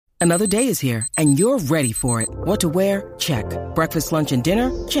Another day is here, and you're ready for it. What to wear? Check. Breakfast, lunch, and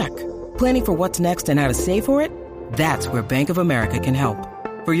dinner? Check. Planning for what's next and how to save for it? That's where Bank of America can help.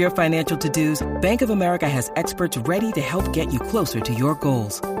 For your financial to-dos, Bank of America has experts ready to help get you closer to your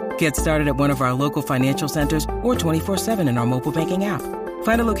goals. Get started at one of our local financial centers or 24/7 in our mobile banking app.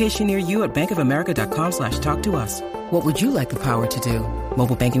 Find a location near you at bankofamerica.com/talktous. What would you like the power to do?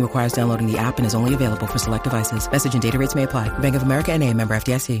 Mobile banking requires downloading the app and is only available for select devices. Message and data rates may apply. Bank of America N.A., member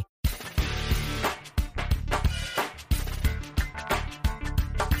FDIC.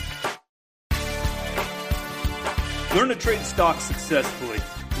 Learn to trade stocks successfully.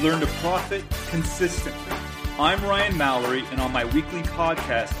 Learn to profit consistently. I'm Ryan Mallory, and on my weekly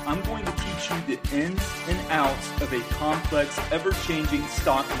podcast, I'm going to teach you the ins and outs of a complex, ever-changing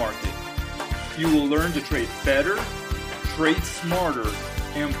stock market. You will learn to trade better, trade smarter,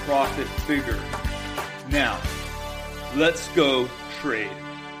 and profit bigger. Now, let's go trade.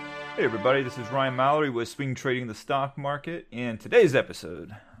 Hey everybody, this is Ryan Mallory with Swing Trading the Stock Market. In today's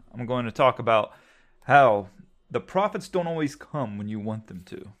episode, I'm going to talk about how the profits don't always come when you want them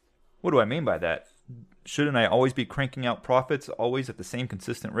to. What do I mean by that? Shouldn't I always be cranking out profits always at the same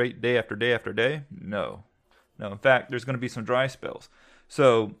consistent rate day after day after day? No. In fact, there's going to be some dry spells.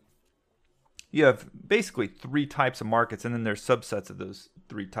 So you have basically three types of markets, and then there's subsets of those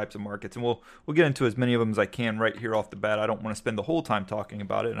three types of markets. And we'll get into as many of them as I can right here off the bat. I don't want to spend the whole time talking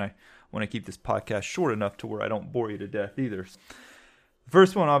about it, and I want to keep this podcast short enough to where I don't bore you to death either. The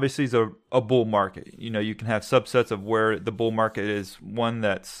first one obviously is a bull market. You know, you can have subsets of where the bull market is one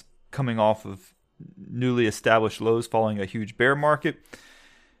that's coming off of newly established lows following a huge bear market,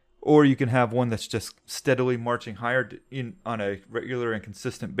 or you can have one that's just steadily marching higher on a regular and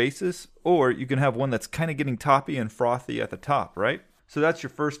consistent basis, or you can have one that's kind of getting toppy and frothy at the top, right? So that's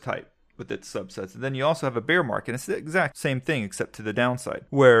your first type with its subsets. And then you also have a bear market. It's the exact same thing except to the downside,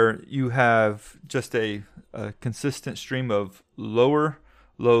 where you have just a consistent stream of lower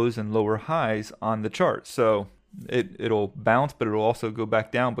lows and lower highs on the chart. So it'll bounce, but it'll also go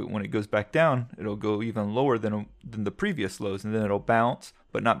back down. But when it goes back down, it'll go even lower than the previous lows, and then it'll bounce,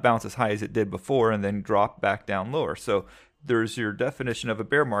 but not bounce as high as it did before, and then drop back down lower. So there's your definition of a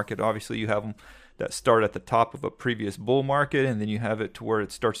bear market. Obviously, you have them that start at the top of a previous bull market, and then you have it to where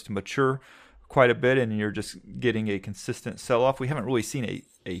it starts to mature quite a bit, and you're just getting a consistent sell-off. We haven't really seen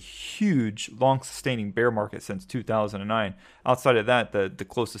a huge, long-sustaining bear market since 2009. Outside of that, the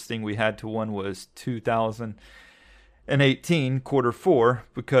closest thing we had to one was 2018, quarter four,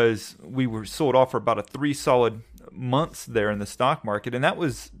 because we were sold off for about 3 solid months there in the stock market, and that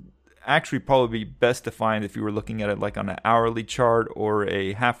was actually probably best defined if you were looking at it like on an hourly chart or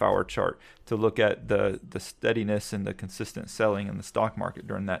a half-hour chart to look at the steadiness and the consistent selling in the stock market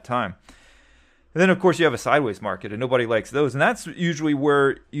during that time. And then, of course, you have a sideways market, and nobody likes those. And that's usually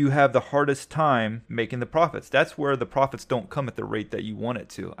where you have the hardest time making the profits. That's where the profits don't come at the rate that you want it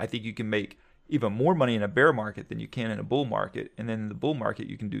to. I think you can make even more money in a bear market than you can in a bull market. And then in the bull market,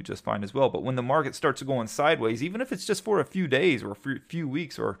 you can do just fine as well. But when the market starts going sideways, even if it's just for a few days or for a few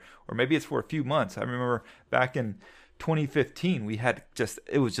weeks or maybe it's for a few months. I remember back in 2015,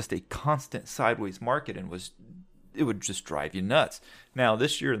 it was just a constant sideways market, and it would just drive you nuts. Now,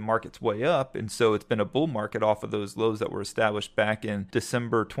 this year, the market's way up, and so it's been a bull market off of those lows that were established back in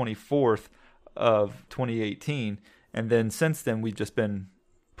December 24th of 2018. And then since then, we've just been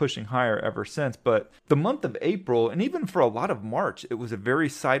pushing higher ever since. But the month of April, and even for a lot of March, it was a very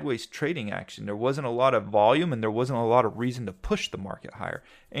sideways trading action. There wasn't a lot of volume, and there wasn't a lot of reason to push the market higher.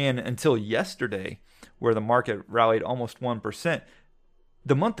 And until yesterday, where the market rallied almost 1%,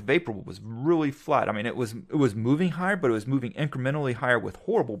 the month of April was really flat. I mean, it was moving higher, but it was moving incrementally higher with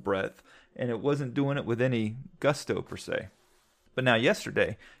horrible breadth, and it wasn't doing it with any gusto per se. But now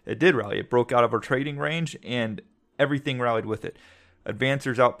yesterday, it did rally. It broke out of our trading range, and everything rallied with it.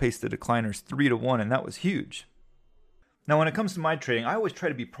 Advancers outpaced the decliners 3-1, and that was huge. Now, when it comes to my trading, I always try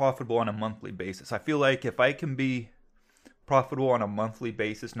to be profitable on a monthly basis. I feel like if I can be profitable on a monthly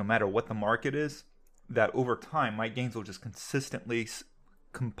basis, no matter what the market is, that over time, my gains will just consistently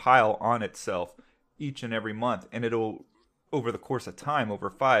compile on itself each and every month, and it'll, over the course of time, over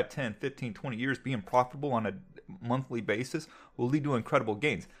 5, 10, 15, 20 years, being profitable on a monthly basis will lead to incredible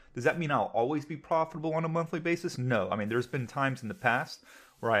gains. Does that mean I'll always be profitable on a monthly basis? No. I mean, there's been times in the past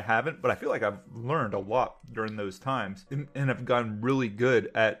where I haven't, but I feel like I've learned a lot during those times and have gotten really good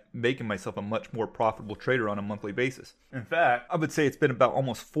at making myself a much more profitable trader on a monthly basis. In fact, I would say it's been about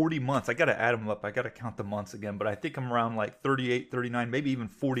almost 40 months. I got to add them up. I got to count the months again, but I think I'm around like 38, 39, maybe even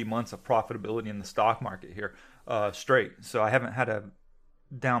 40 months of profitability in the stock market here straight. So I haven't had a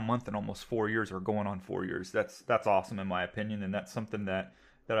down month in almost 4 years or going on 4 years. That's awesome in my opinion, and that's something that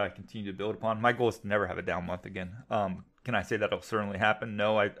that I continue to build upon. My goal is to never have a down month again. Can I say that'll certainly happen?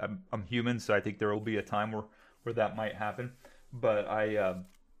 No, I'm human, so I think there will be a time where that might happen. But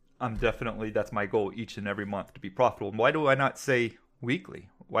I'm definitely, that's my goal each and every month, to be profitable. Why do I not say weekly?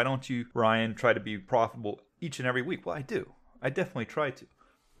 Why don't you, Ryan, try to be profitable each and every week? Well, I do. I definitely try to.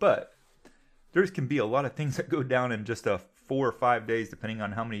 But there can be a lot of things that go down in just 4 or 5 days, depending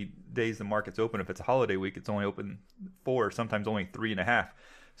on how many days the market's open. If it's a holiday week, it's only open 4, sometimes only 3.5.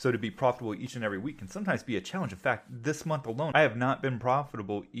 So to be profitable each and every week can sometimes be a challenge. In fact, this month alone, I have not been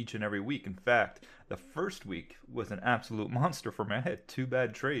profitable each and every week. In fact, the first week was an absolute monster for me. I had 2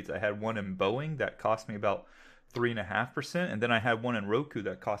 bad trades. I had one in Boeing that cost me about 3.5%, and then I had one in Roku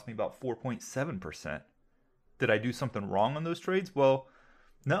that cost me about 4.7%. Did I do something wrong on those trades? Well,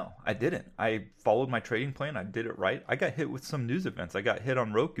 no, I didn't. I followed my trading plan. I did it right. I got hit with some news events. I got hit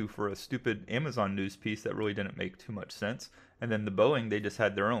on Roku for a stupid Amazon news piece that really didn't make too much sense. And then the Boeing, they just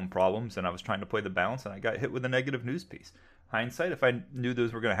had their own problems, and I was trying to play the balance, and I got hit with a negative news piece. Hindsight, if I knew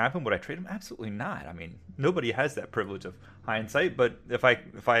those were going to happen, would I trade them? Absolutely not. I mean, nobody has that privilege of hindsight, but if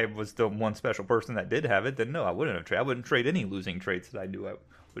I was the one special person that did have it, then no, I wouldn't have traded. I wouldn't trade any losing trades that I knew I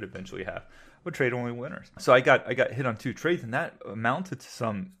would eventually have. I would trade only winners. So I got hit on 2 trades, and that amounted to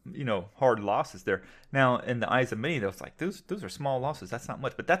some, hard losses there. Now, in the eyes of many, they was like, those are small losses. That's not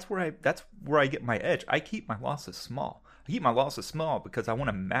much. But that's where I get my edge. I keep my losses small. I keep my losses small because I want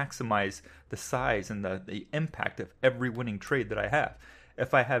to maximize the size and the impact of every winning trade that I have.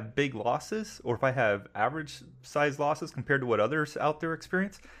 If I have big losses, or if I have average size losses compared to what others out there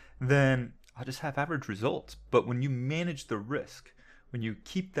experience, then I'll just have average results. But when you manage the risk, when you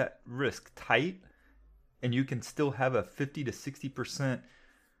keep that risk tight, and you can still have a 50 to 60%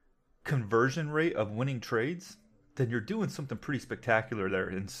 conversion rate of winning trades, then you're doing something pretty spectacular there.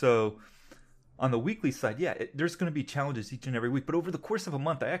 And so on the weekly side, there's going to be challenges each and every week. But over the course of a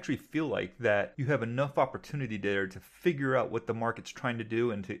month, I actually feel like that you have enough opportunity there to figure out what the market's trying to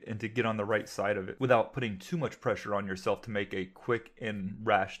do and to get on the right side of it without putting too much pressure on yourself to make a quick and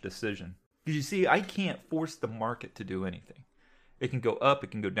rash decision. Because you see, I can't force the market to do anything. It can go up,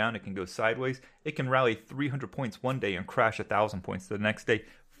 it can go down, it can go sideways. It can rally 300 points one day and crash 1,000 points the next day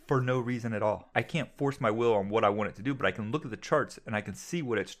for no reason at all. I can't force my will on what I want it to do, but I can look at the charts and I can see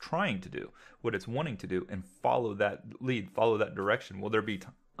what it's trying to do, what it's wanting to do, and follow that lead, follow that direction. Will there be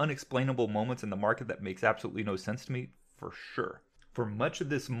unexplainable moments in the market that makes absolutely no sense to me? For sure. For much of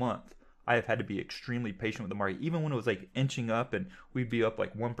this month, I have had to be extremely patient with the market. Even when it was like inching up and we'd be up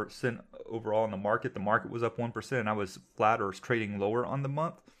like 1% overall in the market was up 1% and I was flat or trading lower on the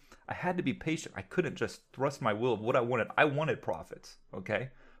month, I had to be patient. I couldn't just thrust my will of what I wanted. I wanted profits, okay?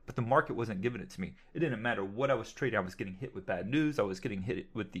 But the market wasn't giving it to me. It didn't matter what I was trading. I was getting hit with bad news. I was getting hit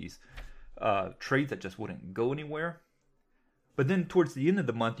with these trades that just wouldn't go anywhere. But then towards the end of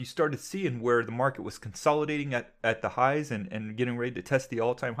the month, you started seeing where the market was consolidating at the highs and getting ready to test the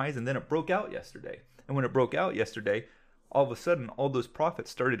all-time highs. And then it broke out yesterday. And when it broke out yesterday, all of a sudden, all those profits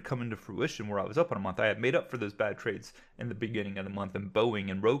started coming to fruition where I was up on a month. I had made up for those bad trades in the beginning of the month in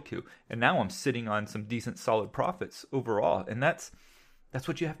Boeing and Roku. And now I'm sitting on some decent, solid profits overall. And that's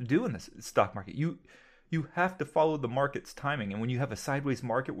what you have to do in this stock market. You have to follow the market's timing. And when you have a sideways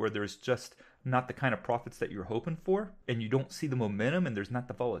market where there's just not the kind of profits that you're hoping for, and you don't see the momentum and there's not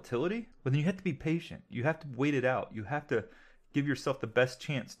the volatility, well, then you have to be patient. You have to wait it out. You have to give yourself the best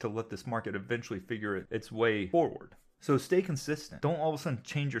chance to let this market eventually figure its way forward. So stay consistent. Don't all of a sudden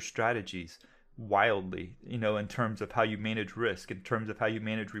change your strategies wildly, in terms of how you manage risk, in terms of how you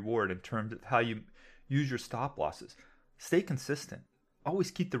manage reward, in terms of how you use your stop losses. Stay consistent. Always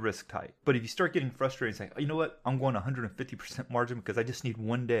keep the risk tight. But if you start getting frustrated and say, you know what, I'm going 150% margin because I just need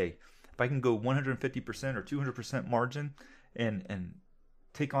one day. If I can go 150% or 200% margin and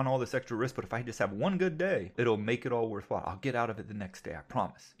take on all this extra risk, but if I just have one good day, it'll make it all worthwhile. I'll get out of it the next day, I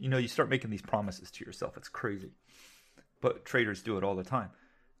promise. You start making these promises to yourself. It's crazy. But traders do it all the time.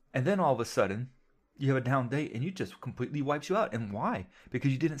 And then all of a sudden, you have a down day and you just completely wipes you out. And why?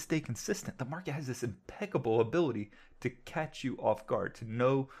 Because you didn't stay consistent. The market has this impeccable ability to catch you off guard, to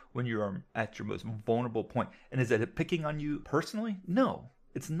know when you're at your most vulnerable point. And is it picking on you personally? No,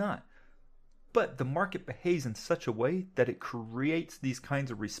 it's not. But the market behaves in such a way that it creates these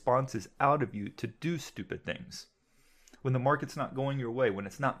kinds of responses out of you to do stupid things. When the market's not going your way, when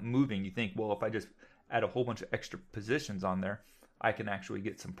it's not moving, you think, well, if I just add a whole bunch of extra positions on there, I can actually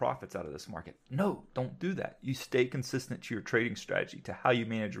get some profits out of this market. No, don't do that. You stay consistent to your trading strategy, to how you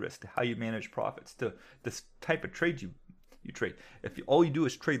manage risk, to how you manage profits, to this type of trade you trade. If all you do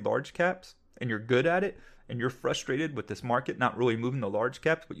is trade large caps and you're good at it and you're frustrated with this market not really moving the large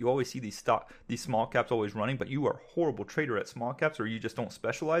caps, but you always see these small caps always running, but you are a horrible trader at small caps, or you just don't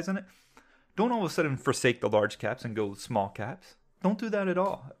specialize in it, don't all of a sudden forsake the large caps and go small caps. Don't do that at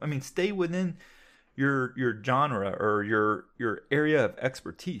all. I mean, stay within your genre or your area of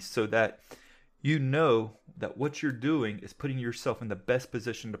expertise so that you know that what you're doing is putting yourself in the best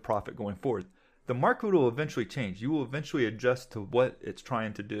position to profit going forward. The market will eventually change. You will eventually adjust to what it's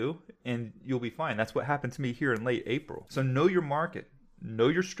trying to do, and you'll be fine. That's what happened to me here in late April. So know your market, know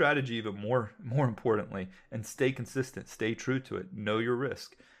your strategy even more importantly, and stay consistent. Stay true to it. Know your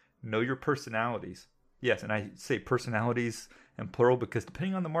risk. Know your personalities. Yes, and I say personalities in plural because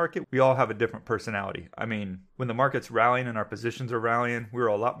depending on the market, we all have a different personality. I mean, when the market's rallying and our positions are rallying, we're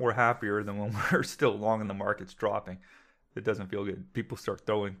a lot more happier than when we're still long and the market's dropping. It doesn't feel good. People start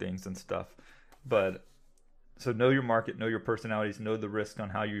throwing things and stuff. But so know your market, know your personalities, know the risk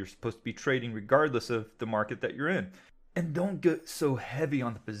on how you're supposed to be trading regardless of the market that you're in. And don't get so heavy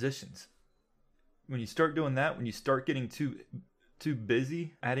on the positions. When you start doing that, when you start getting too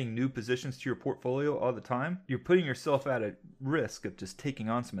busy adding new positions to your portfolio all the time, you're putting yourself at a risk of just taking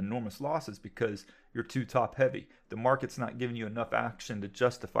on some enormous losses because you're too top heavy. The market's not giving you enough action to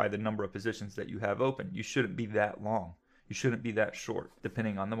justify the number of positions that you have open. You shouldn't be that long. You shouldn't be that short,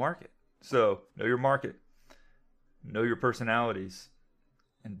 depending on the market. So know your market, know your personalities,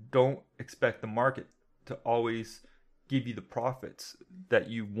 and don't expect the market to always give you the profits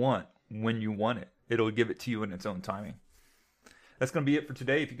that you want when you want it. It'll give it to you in its own timing. That's going to be it for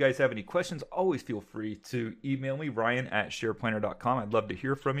today. If you guys have any questions, always feel free to email me, ryan@shareplanner.com. I'd love to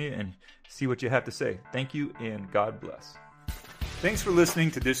hear from you and see what you have to say. Thank you, and God bless. Thanks for listening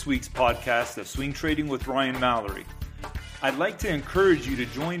to this week's podcast of Swing Trading with Ryan Mallory. I'd like to encourage you to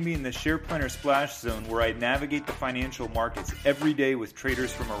join me in the Share Planner Splash Zone where I navigate the financial markets every day with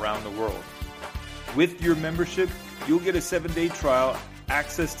traders from around the world. With your membership, you'll get a 7-day trial,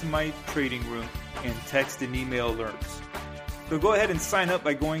 access to my trading room, and text and email alerts. So go ahead and sign up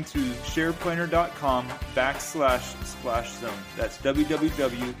by going to shareplanner.com/splash zone. That's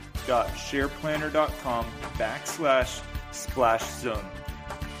www.shareplanner.com/splash zone.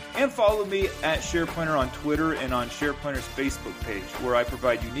 And follow me at SharePlanner on Twitter and on SharePlanner's Facebook page, where I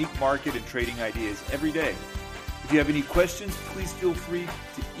provide unique market and trading ideas every day. If you have any questions, please feel free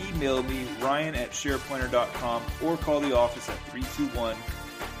to email me, ryan@shareplanner.com, or call the office at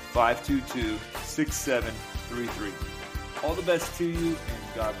 321-522-6733. All the best to you,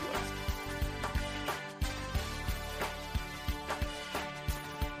 and God bless.